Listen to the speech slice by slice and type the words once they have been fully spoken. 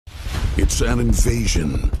It's an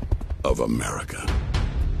invasion of America.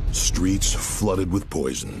 Streets flooded with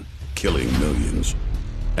poison, killing millions.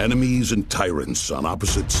 Enemies and tyrants on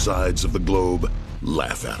opposite sides of the globe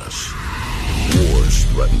laugh at us. Wars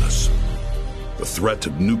threaten us. The threat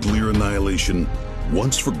of nuclear annihilation,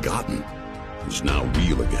 once forgotten, is now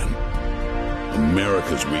real again.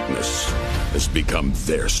 America's weakness has become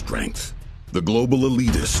their strength. The global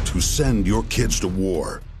elitists who send your kids to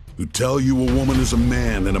war, who tell you a woman is a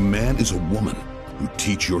man and a man is a woman, who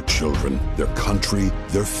teach your children their country,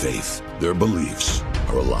 their faith, their beliefs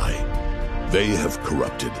are a lie. They have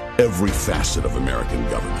corrupted every facet of American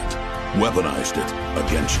government, weaponized it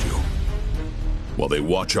against you. While they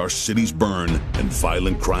watch our cities burn and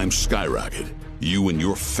violent crime skyrocket, you and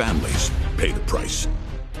your families pay the price.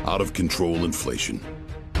 Out of control inflation,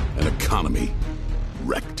 an economy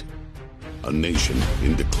wrecked, a nation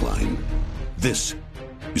in decline. This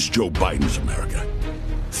is Joe Biden's America.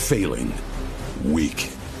 Failing, weak.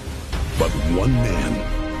 But one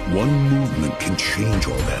man, one movement can change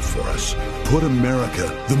all that for us. Put America,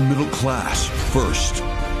 the middle class, first.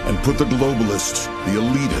 And put the globalists, the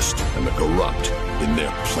elitist, and the corrupt in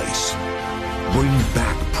their place. Bring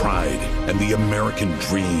back pride and the American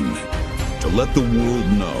dream. To let the world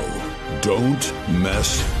know, don't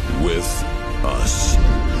mess with us.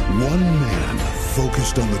 One man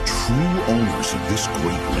focused on the true owners of this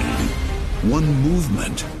great land. One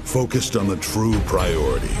movement focused on the true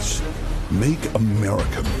priorities. Make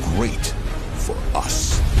America great for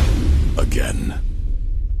us again.